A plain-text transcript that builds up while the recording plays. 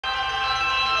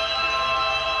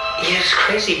Yeah, it's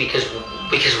crazy because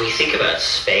we think about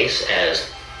space as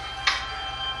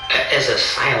a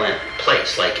silent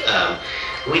place. Like,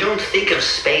 we don't think of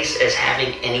space as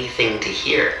having anything to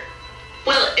hear.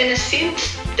 Well, in a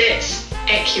sense, that's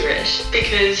accurate,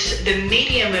 because the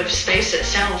medium of space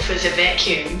itself is a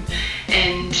vacuum,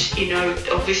 and,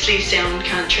 obviously sound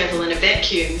can't travel in a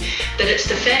vacuum, but it's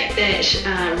the fact that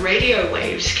radio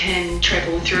waves can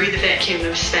travel through the vacuum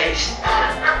of space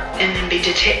and then be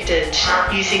detected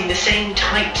using the same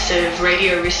types of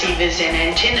radio receivers and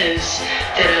antennas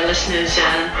that our listeners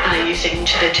are using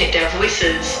to detect our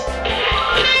voices.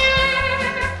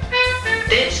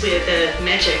 That's where the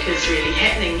magic is really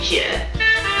happening here.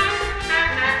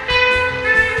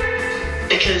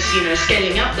 Because,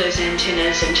 scaling up those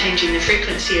antennas and changing the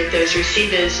frequency of those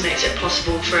receivers makes it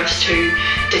possible for us to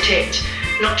detect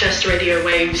not just radio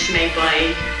waves made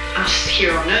by us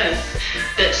here on Earth,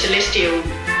 but celestial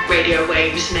radio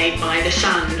waves made by the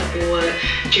Sun or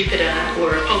Jupiter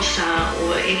or a pulsar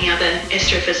or any other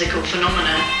astrophysical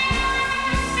phenomena.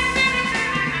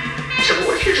 So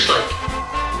what if you're just like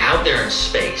out there in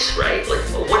space, right? Like,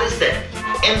 what is that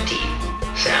empty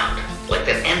sound? Like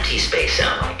that empty space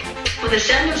sound like? Well, the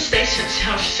sound of space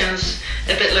itself sounds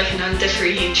a bit like an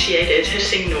undifferentiated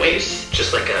hissing noise.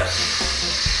 Just like a...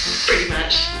 Pretty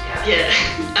much, yeah.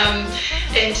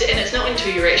 And it's not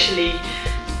until you're actually,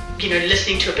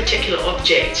 listening to a particular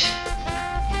object.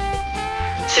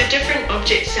 So different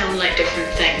objects sound like different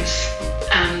things.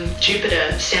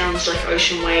 Jupiter sounds like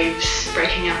ocean waves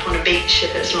breaking up on a beach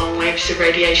if it's long waves of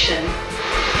radiation.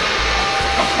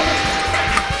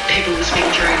 Pebbles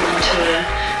being thrown onto a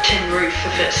tin roof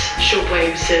if it's short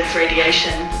waves of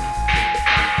radiation.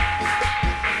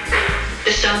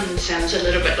 The sun sounds a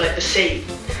little bit like the sea,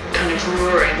 kind of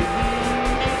roaring.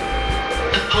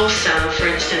 A pulsar, for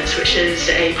instance, which is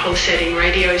a pulsating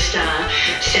radio star,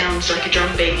 sounds like a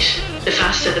drum beat. The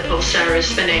faster the pulsar is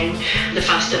spinning, the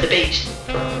faster the beat.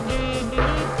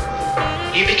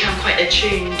 You become quite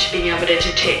attuned to being able to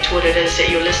detect what it is that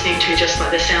you're listening to just by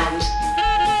the sounds.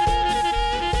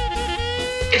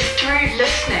 It's through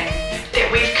listening that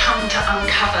we've come to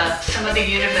uncover some of the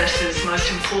universe's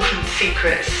most important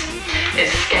secrets.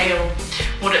 Its scale,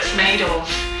 what it's made of,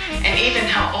 and even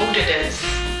how old it is.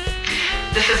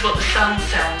 This is what the sun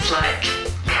sounds like.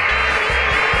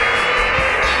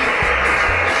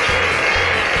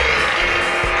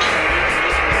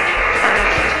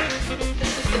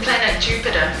 This is the planet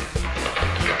Jupiter.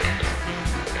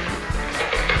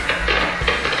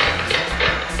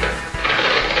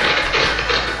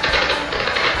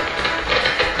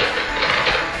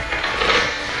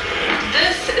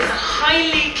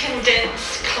 Highly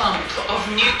condensed clump of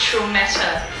neutral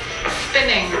matter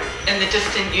spinning in the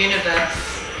distant universe.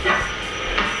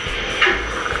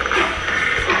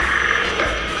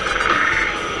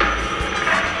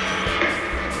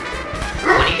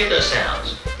 When you hear those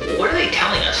sounds, what are they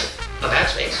telling us about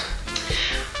space?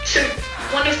 So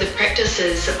one of the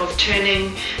practices of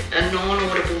turning a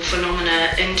non-audible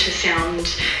phenomena into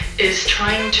sound is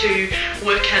trying to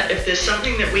work out if there's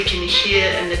something that we can hear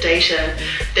in the data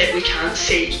that we can't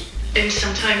see. And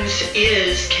sometimes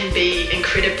ears can be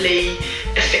incredibly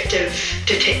effective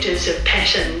detectors of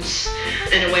patterns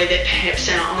in a way that perhaps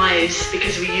our eyes,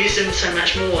 because we use them so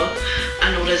much more,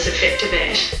 are not as effective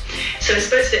at. So I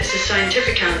suppose that's the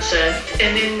scientific answer.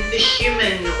 And then the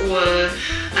human or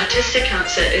artistic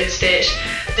answer is that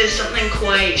there's something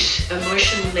quite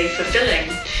emotionally fulfilling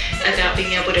about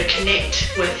being able to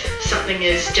connect with something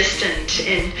as distant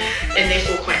and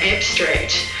therefore quite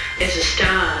abstract as a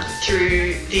star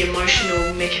through the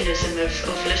emotional mechanism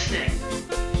of listening.